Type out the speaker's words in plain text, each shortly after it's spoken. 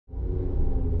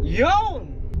Yun!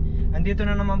 Andito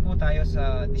na naman po tayo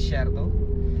sa disyerto.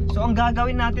 So ang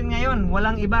gagawin natin ngayon,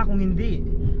 walang iba kung hindi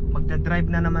magdadrive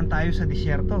na naman tayo sa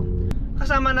disyerto.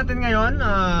 Kasama natin ngayon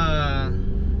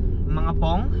mga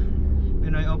pong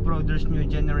Pinoy Off-Roaders New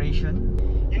Generation.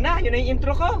 Yun na yung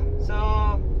intro ko. So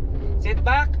sit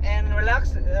back and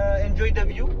relax, enjoy the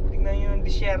view. Tingnan yung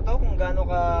disyerto kung gaano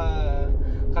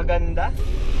kaganda.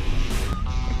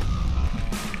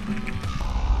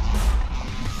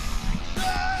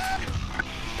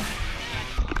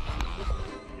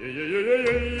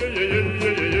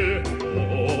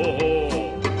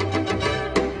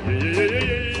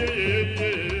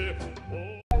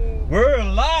 We're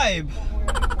live!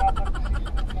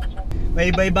 May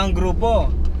iba-ibang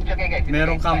grupo.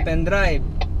 Merong camp and drive,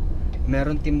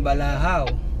 merong timbalahaw.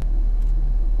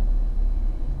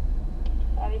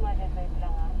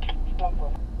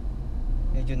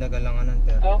 Medyo nagalangan ng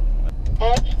pero.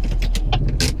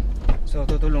 So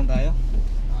tutulong tayo.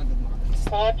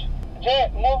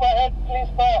 Jay, move ahead, please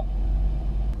stop.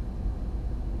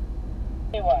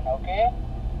 Okay?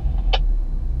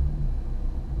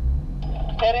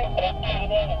 Steering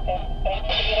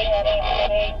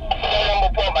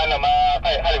mo po,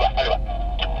 haliwa.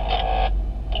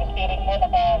 Steering mo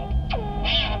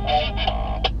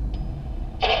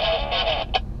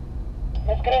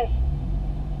Miss Chris,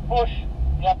 push.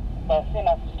 Yep, that's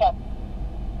enough. Stop.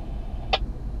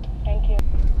 Thank you.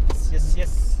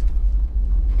 Yes.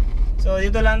 So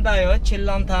dito lang tayo, chill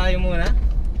lang tayo muna.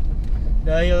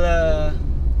 Dahil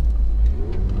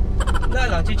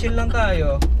chill lang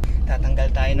tayo.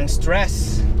 Tatanggal tayo ng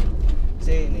stress.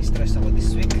 Kasi na-stress ako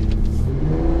this week.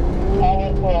 Power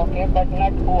po, okay, but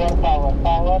not power.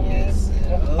 Power yes. Is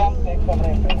just pump the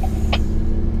accelerator.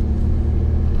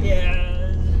 Yes.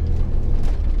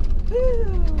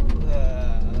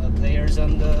 Players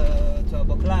on the 12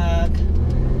 o'clock.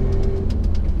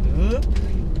 Oop.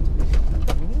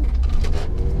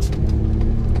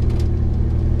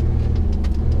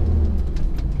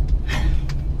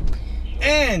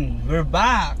 And we're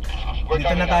back.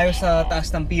 Dito na tayo sa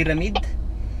taas ng pyramid.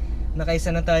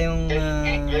 Nakaisa na tayong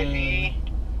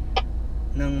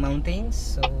ng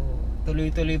mountains. So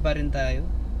tuloy-tuloy pa rin tayo.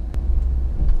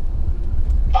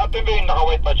 Ate ba yung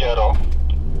naka-white Pajero?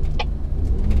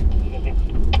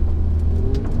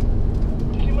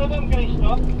 Si Madam Grace,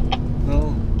 no?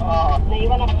 Oo.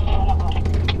 Naiwan ako.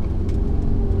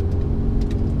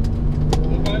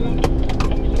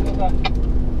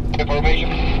 Information.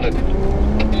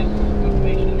 Yes,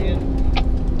 information yan.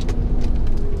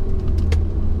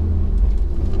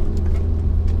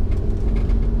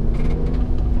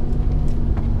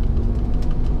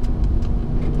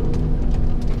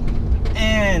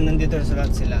 And nandito sa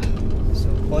lahat sila. So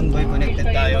convoy connected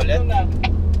tayo ulit.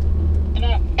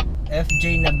 FJ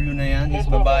na blue na yan, is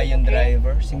babae yung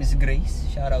driver, si Miss Grace.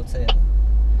 Shoutout sa'yo.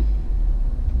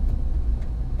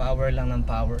 Power lang ng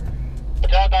power.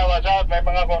 Watch out, may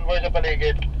mga convoy sa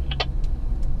paligid.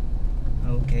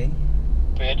 Okay.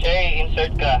 Kuya Jay,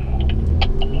 insert ka.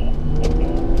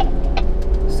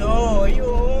 So,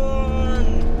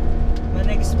 yun.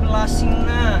 Manag-splashing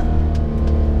na.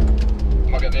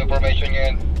 Maganda information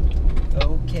yun.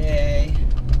 Okay.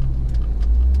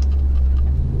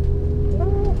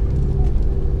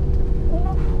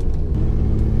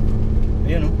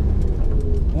 Ayun o.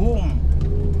 Boom.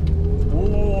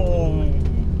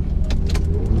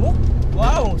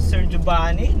 Wow, Sir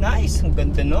Giovanni, nice, ang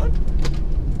ganda nun.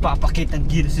 Papakitang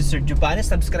gila si Sir Giovanni.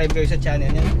 Subscribe kayo sa channel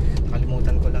niya.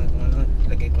 Nakalimutan ko lang kung ano,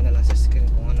 ilagay ko na lang sa screen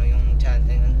kung ano yung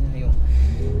channel, yung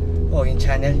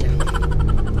channel niya.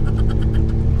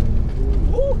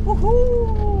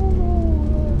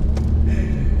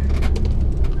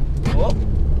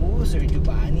 Sir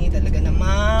Giovanni talaga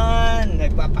naman.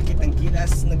 Nagpapakitang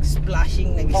gilas,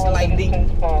 nag-splashing, nag-sliding.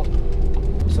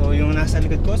 So yung nasa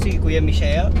likod ko si Kuya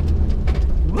Michelle.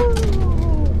 Woo!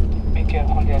 Be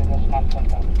careful, there is a small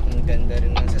center. Ang ganda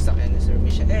rin ng sasakyan ni Sir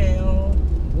Michelle.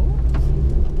 Whoop.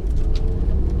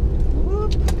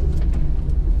 Whoop.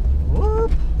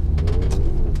 Whoop.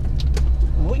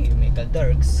 Uy, may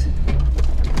kaldarks.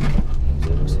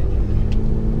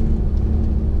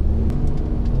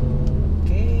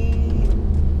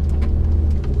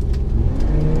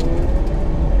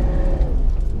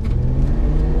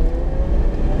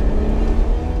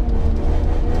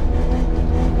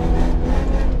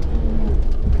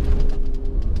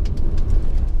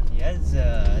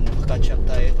 Catch up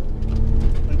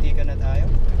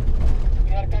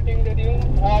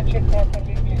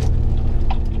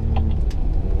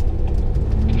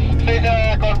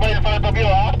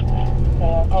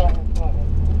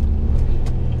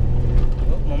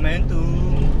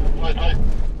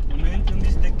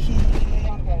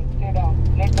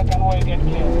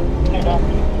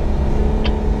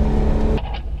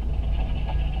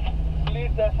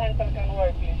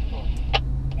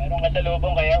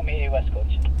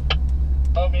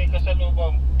sa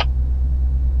lubong.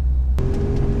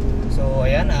 So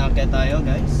ayan, aakyat tayo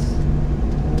guys.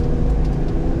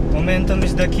 Momentum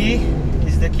is the key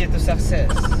to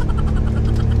success.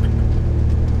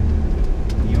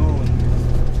 Yun.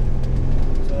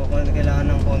 So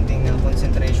kailangan ng konting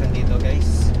concentration dito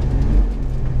guys.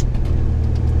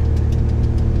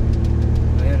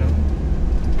 Ayan oh.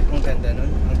 Ang ganda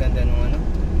nun. Ang ganda nung ano,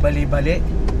 bali-bali.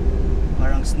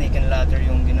 Parang snake and ladder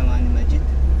yung ginawa ni Majid.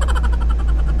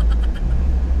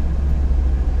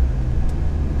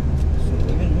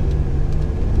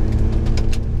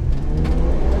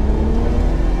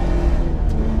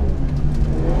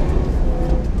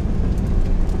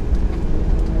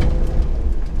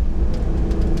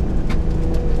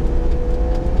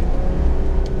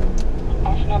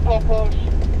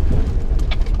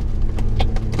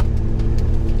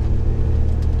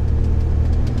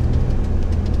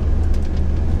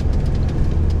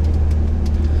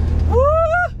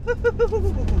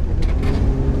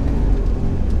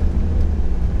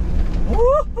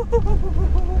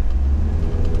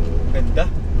 Ganda.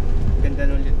 Ganda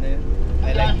ng ulit na yun.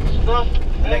 I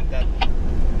like that.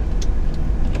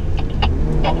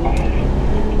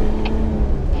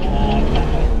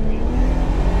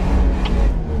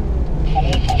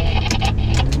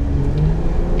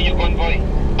 You convoy.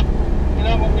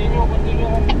 Continue.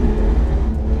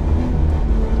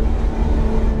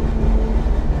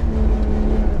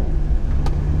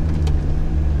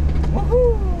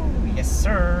 Woohoo! Yes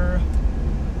sir.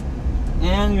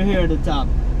 And you're here at the top.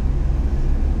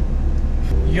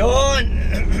 Yon!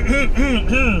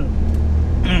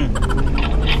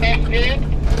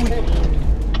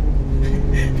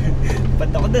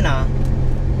 Ba't ako dun ah?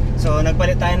 So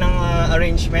nagpalit tayo ng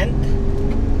arrangement.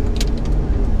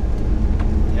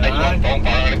 Yan.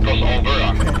 Parang crossover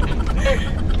ah.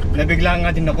 Nabigla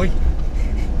nga din ako eh.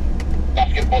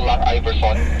 Basketball lang,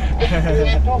 Iverson.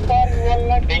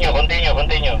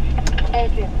 Continue.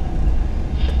 Okay.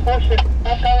 Push it.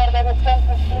 Cover the distance.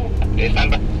 Okay,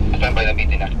 stand by na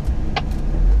bitin na.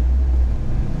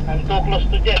 I'm too close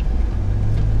to Jec.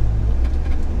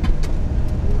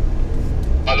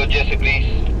 Follow Jesse, please.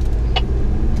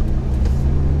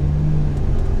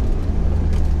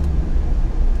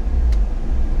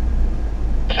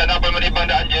 Saan pa mo di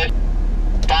bandaan, Jess?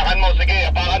 Apakan mo, sige,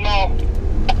 apakan mo.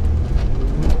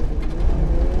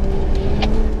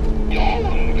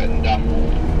 Yun, ganda.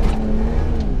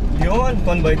 Yun,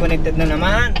 convoy connected na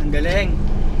naman. Ang galing.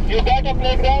 You got a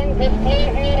playground, just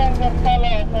play here and just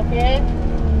follow, okay?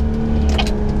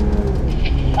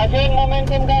 Again,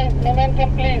 momentum guys,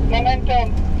 momentum please,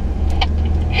 momentum.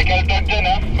 May kaltag dyan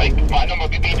ha, paano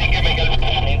mabibitin ka, may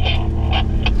kaltag.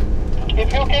 If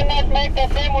you cannot make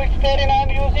the same which terrain I'm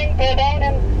using, pay down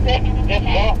and take it. Let's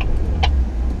go.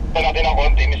 Ito natin ang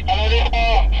konti, Miss. Ano dito?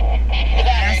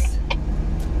 Yes.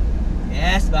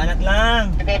 Yes, banat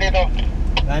lang. Dito.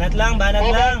 Banat lang.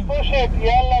 Push it,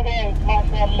 yalla guys,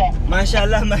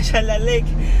 mashallah. Mashallah, Lake.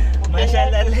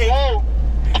 Mashallah, Lake.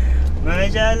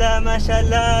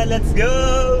 Mashallah, let's go.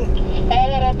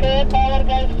 Power, okay, power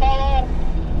guys, power.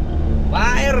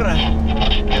 Fire.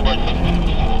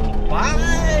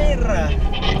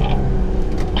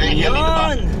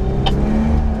 Yun.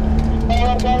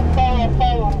 Power guys,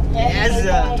 power. Yes.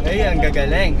 Ay, ang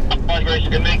gagaling. Guys, you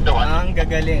can make the one. Ang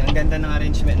gagaling. Ang ganda ng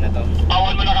arrangement na to.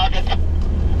 Power mo na kagad.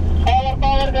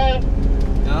 Power guys.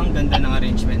 Ang ganda ng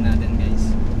arrangement natin,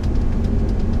 guys.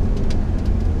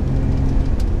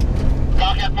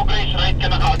 Kakyat mo Grace, right ka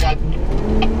na kagad.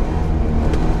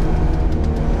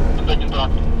 Punta yung truck.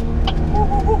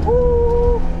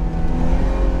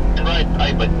 Right,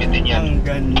 ay ba't bitin yan? Ang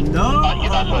ganda.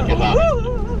 Asol ka sa akin.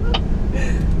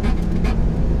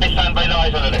 Standby lang kayo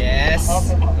sa lalit. Yes.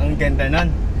 Ang ganda nun.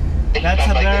 That's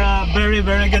a very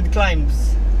good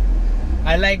climbs.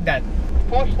 I like that.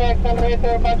 Push the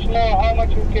accelerator much low, how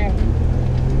much you can.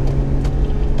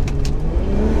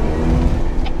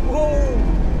 Whoa!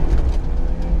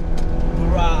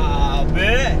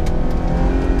 Grabe!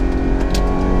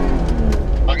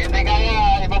 Pag hindi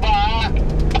kaya, ibaba ha.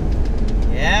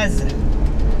 Yes!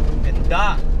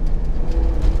 Ganda!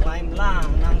 Climb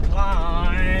lang ng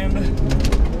climb!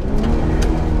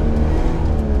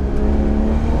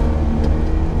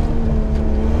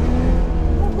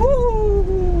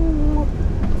 Woohoo!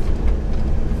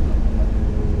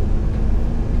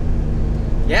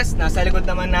 Yes, nasa likod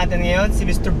naman natin ngayon si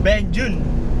Mr. Benjun.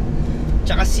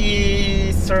 Tsaka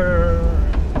si Sir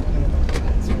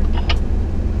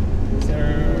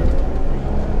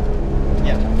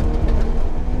yeah,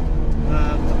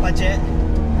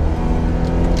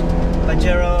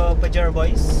 Pajero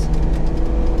boys.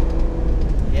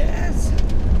 Yes.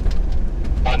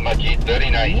 On Majid, very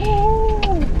nice. guys.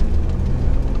 Woo!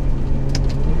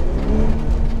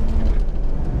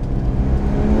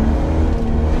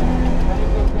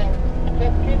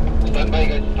 Standby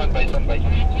guys, standby.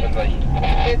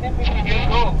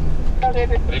 Go.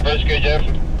 Reverse kayo, Jeff.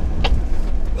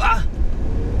 Ah!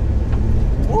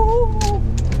 Woo!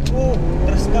 Oh,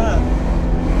 tras ka.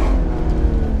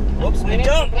 Oops, may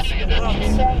jump! Oops.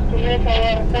 To make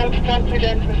our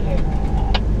self-confidence.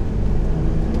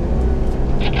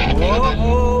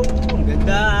 Oh, ang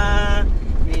ganda.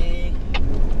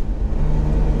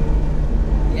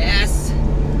 Yes!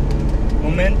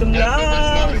 Momentum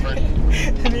lang!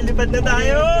 Lumilipad na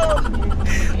tayo!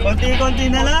 Konti-konti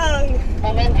na lang!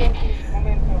 Momentum.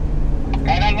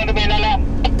 Kanan mo na ba lang?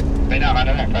 Kanan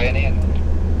na, kaya na yan.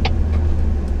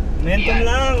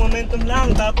 Momentum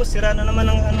lang. Tapos sira na naman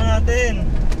ang ano natin.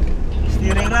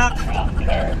 Steering rack.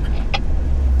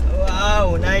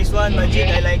 Wow, nice one, Majid.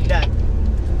 I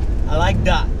like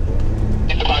that.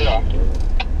 Dito tayo.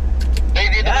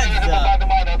 Dito tayo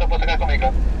dumaan. Tapos saka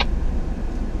kumikot.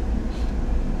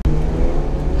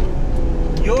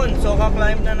 Yun, so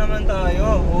ka-climb na naman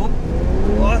tayo. Oop.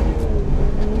 What?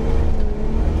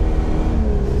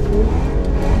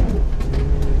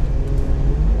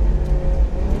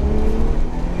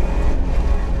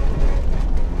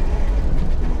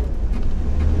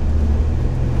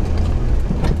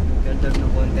 Gandang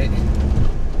ng konti.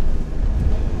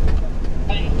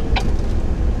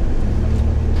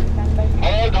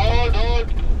 Hold.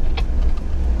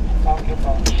 Thank you,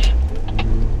 po.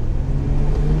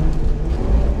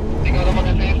 Tingnan naman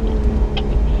kasi.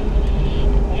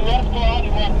 Reverse ko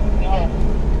reverse.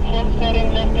 Full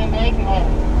steering left and right,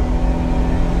 reverse.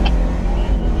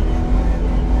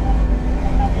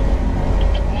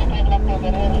 Right left to the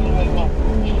rear, you will go.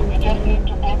 You just need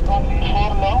to put only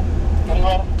 4 low,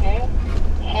 reverse A,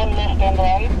 full left and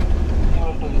right, you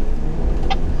will do it.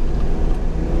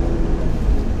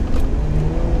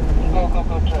 Go,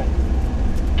 try.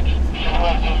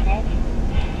 Reverse okay.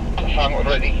 Hang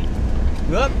already.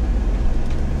 Yup.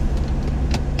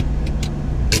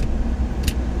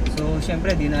 So,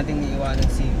 syempre, di natin iiwanan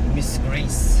si Miss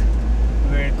Grace.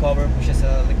 We're cover po siya sa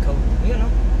likod. Yun, no?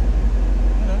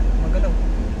 Magalaw.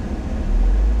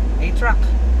 A-truck.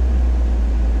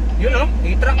 Yun, no?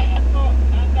 A-truck.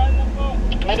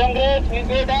 Madam Grace, we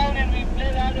go down and we play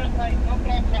the other side. No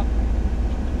problem.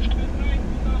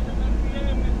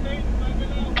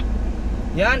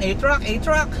 Yan, A-truck.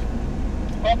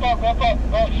 Go.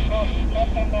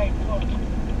 Left and right, go.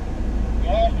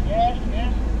 Yes.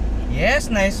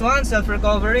 Yes, nice one.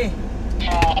 Self-recovery.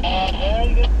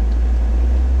 Very good.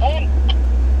 On.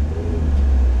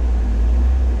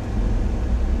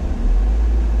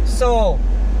 So,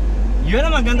 yun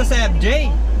ang maganda sa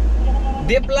FJ.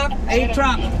 Dip lock,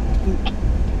 A-truck.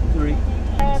 Sorry.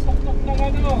 Tuktok ng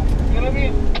ano,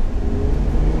 pyramid.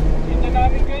 Dito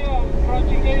namin kayo.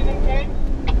 Approaching kayo ng train.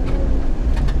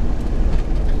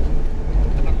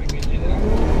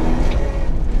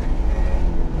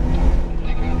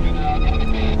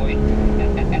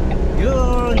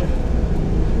 Yun.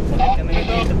 Sakit kami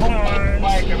nito sa Barnes.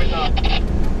 Bye, kami na.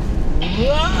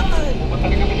 Wow! Pupunta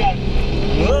rin kami dyan.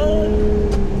 Wow!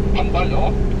 Ambal, oh.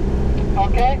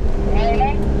 Okay, ngayon na.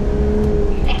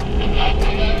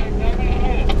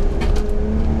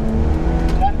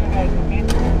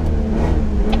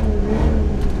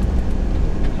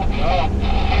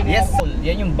 Yes,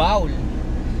 yan yung bowl.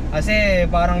 Kasi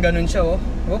parang ganun siya, oh.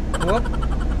 Whoop.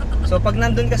 So pag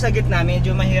nandun ka sa gitna,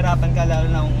 medyo mahirapan ka,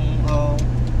 lalo na kung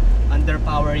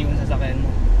underpower yung sasakyan mo.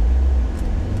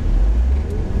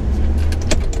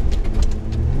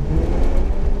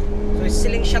 So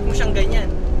slingshot mo siyang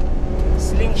ganyan.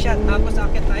 Slingshot, tapos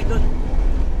akit tayo dun.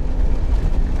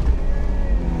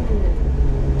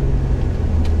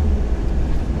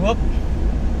 Whoop.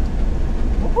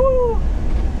 Woohoo!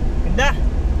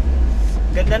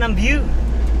 Ganda ng view.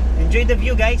 Enjoy the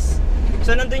view, guys.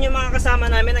 So nandun yung mga kasama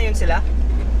namin, ayun sila.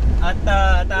 At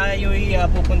tayo'y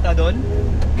pupunta doon.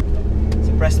 Si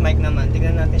Press Mike naman,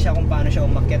 tingnan natin siya kung paano siya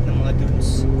umakyat ng mga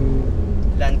dunes.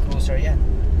 Land Cruiser yan.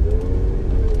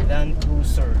 Land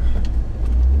Cruiser.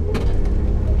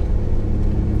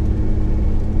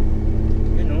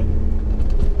 Yun, oh.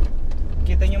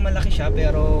 Kita nyo malaki siya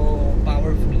pero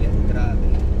powerful yan. Grabe.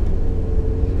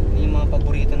 Yan yung mga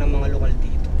paborito ng mga lokal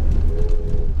dito.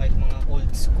 Kahit mga old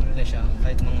school na siya,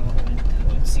 kahit mga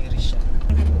old series siya.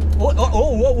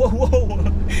 Wow.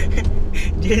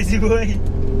 Jesse boy.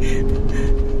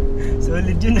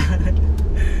 Solid yun, ah.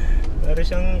 Para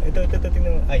siyang ito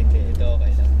tingnan mo. Ay, hindi, ito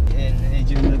okay lang. Yan,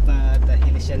 medyo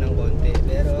nagpatahilis siya ng konti,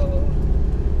 pero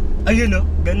ayun, oh,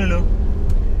 ganun, oh.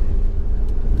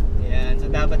 Yan, so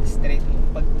dapat straight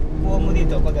mo.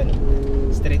 dito pag ano,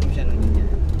 straight mo siya ng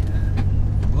ganyan.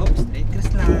 Whoop, straight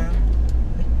cross lang.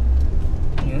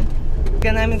 Yun.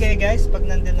 Tignan namin kayo guys pag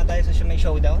nandun na tayo sa may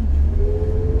showdown.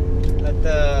 At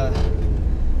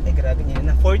ay grabe ngayon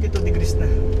na 42 degrees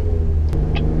na.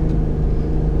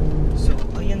 So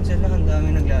ayan sila, ang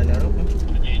dami naglalaro.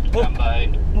 Oh!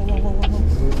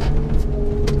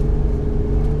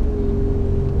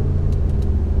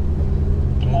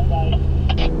 Wow.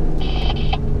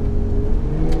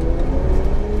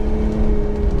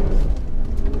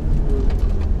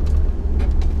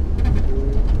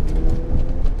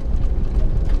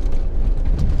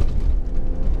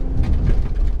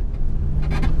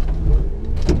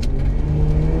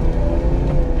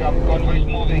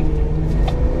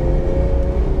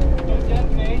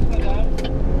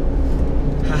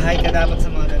 Hahay ka dapat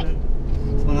sa mga ganun,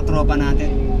 sa mga tropa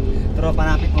natin,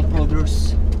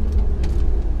 off-roaders.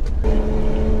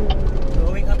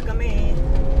 Going up kami.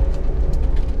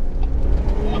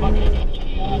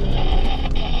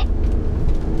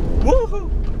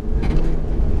 Woohoo!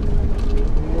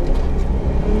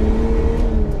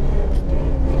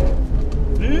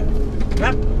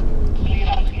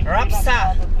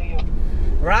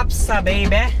 Rapsa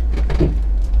baby.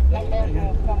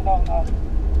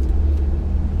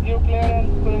 New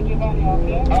clearance,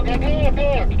 okay,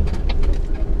 clear.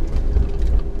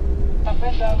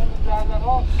 Tapos dami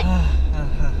naglalaro.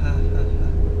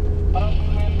 Parang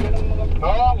may mga...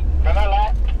 Oo, kanal ha?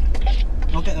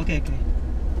 Okay.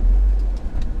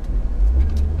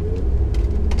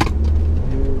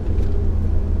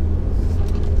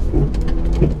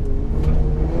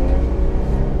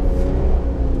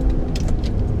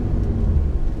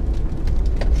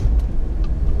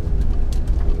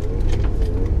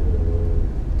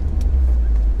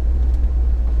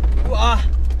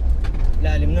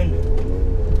 Lalim nun.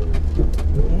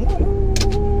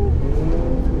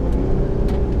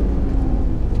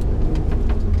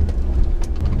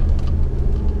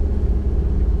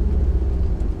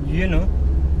 You know.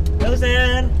 Hello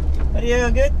sir. Are you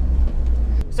good?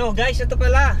 So guys, ito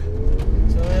pala.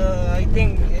 So I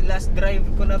think last drive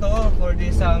ko na to for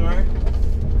this summer.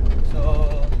 So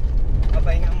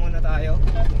papahinga muna tayo.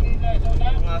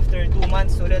 After 2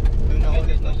 months ulit, doon ako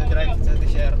ulit magdadrive sa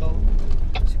desierto.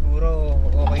 Siguro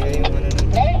okay na yung ano nun.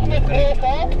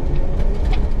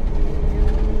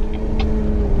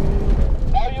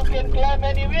 Now you can climb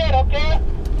anywhere, okay?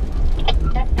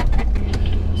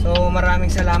 So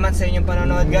maraming salamat sa inyong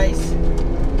panonood guys.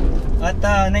 At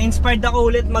na-inspired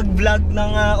ako ulit mag-vlog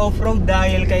ng off-road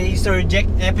dahil kay Sir Jec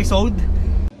episode.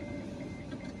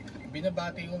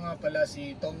 Binabati ko nga pala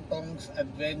si Tong Tong's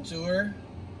Adventure.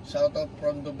 Shoutout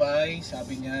from Dubai,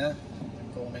 sabi niya.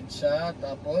 Comment siya,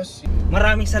 tapos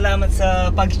Maraming salamat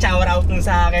sa pag-shoutout mo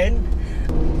sa akin.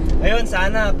 Ayun,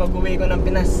 sana pag-uwi ko ng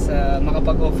Pinas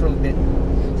makapag-offroad din.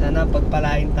 Sana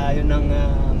pagpalain tayo ng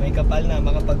may kapal na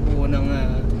makapagbuo ng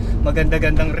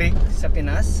maganda-gandang rig sa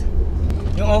Pinas.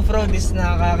 Yung offroad is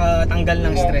nakakatanggal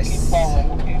ng stress.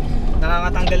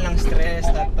 Nakakatanggal ng stress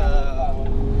at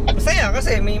masaya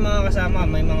kasi may mga kasama,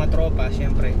 may mga tropa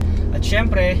syempre. At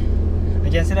syempre,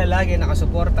 nandiyan sila lagi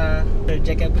nakasuporta.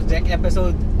 Jec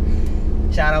episode,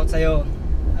 shoutout sa'yo.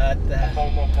 At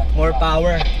more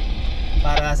power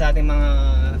para sa ating mga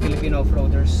Filipino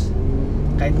off-roaders.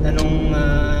 Kahit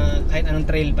anong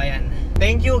trail pa yan.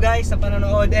 Thank you guys sa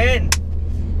panonood and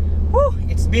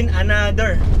it's been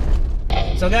another.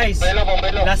 So guys,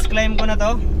 last climb ko na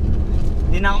to.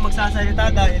 Hindi na ako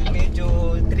magsasalita dahil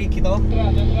medyo tricky to.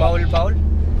 Baul.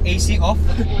 AC off.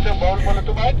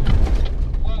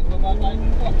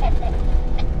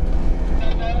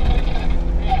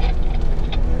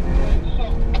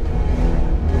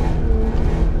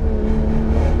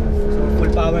 So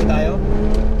full power tayo.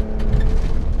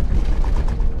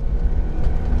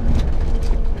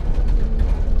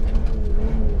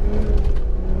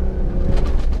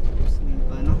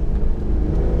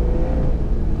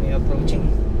 May approaching.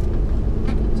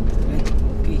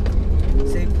 Okay.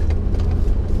 Safe.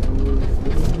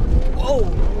 Wow!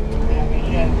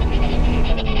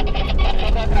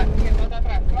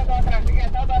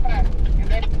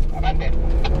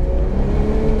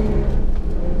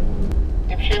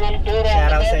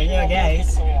 Shout out sa inyo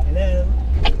guys. Hello.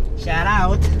 Shout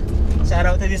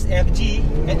out to this FJ.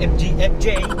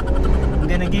 I'm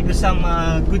gonna give you some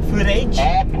good footage.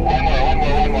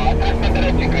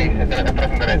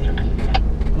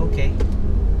 Okay.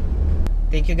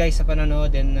 Thank you guys sa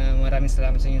panonood and maraming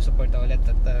salamat sa inyong support ulit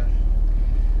at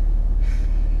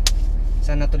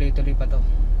sana tuloy-tuloy pa to.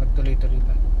 Magtuloy-tuloy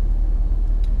pa.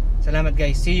 Salamat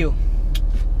guys. See you.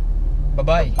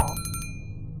 Bye-bye.